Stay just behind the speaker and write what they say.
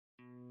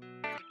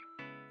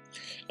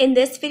In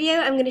this video,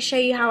 I'm going to show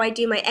you how I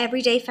do my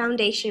everyday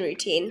foundation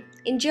routine.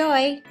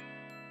 Enjoy!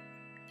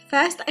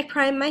 First, I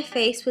prime my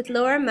face with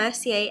Laura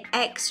Mercier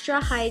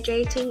Extra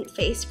Hydrating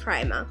Face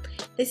Primer.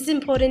 This is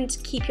important to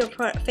keep your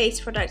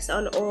face products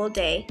on all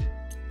day.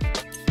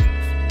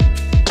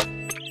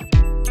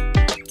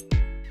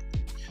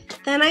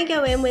 Then I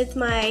go in with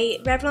my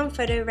Revlon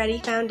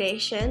PhotoReady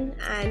foundation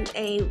and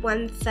a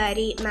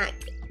 130 MAC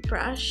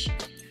brush,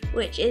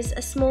 which is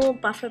a small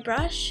buffer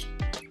brush.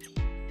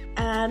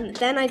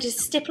 Then I just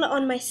stipple it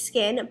on my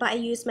skin, but I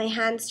use my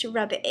hands to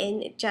rub it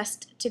in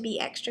just to be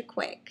extra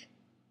quick.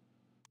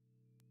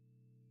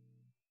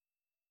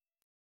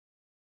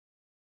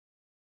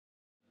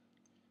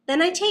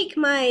 Then I take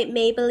my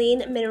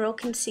Maybelline Mineral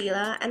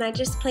Concealer and I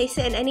just place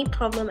it in any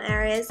problem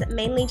areas,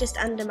 mainly just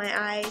under my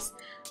eyes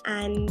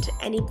and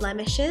any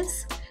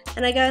blemishes.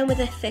 And I go in with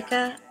a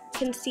thicker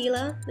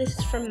concealer, this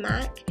is from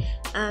MAC,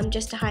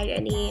 just to hide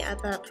any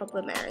other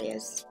problem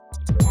areas.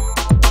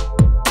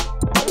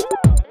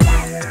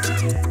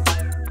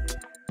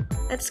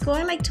 At school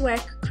I like to wear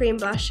cream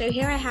blush, so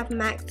here I have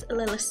MAC's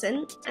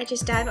Lilicent. I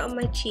just dab it on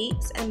my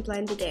cheeks and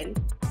blend it in.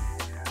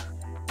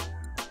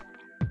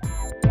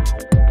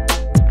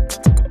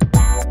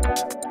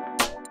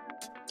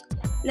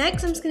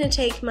 Next, I'm just going to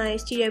take my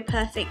Studio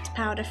Perfect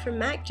powder from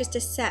MAC just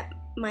to set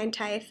my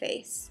entire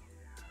face.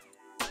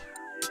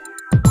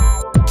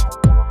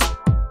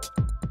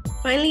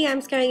 Finally, I'm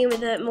just going in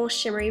with a more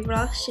shimmery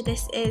blush.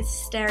 This is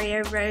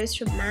Stereo Rose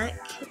from MAC,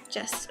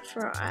 just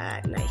for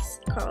a nice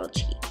coral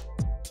cheek.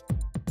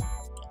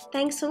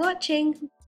 Thanks for watching!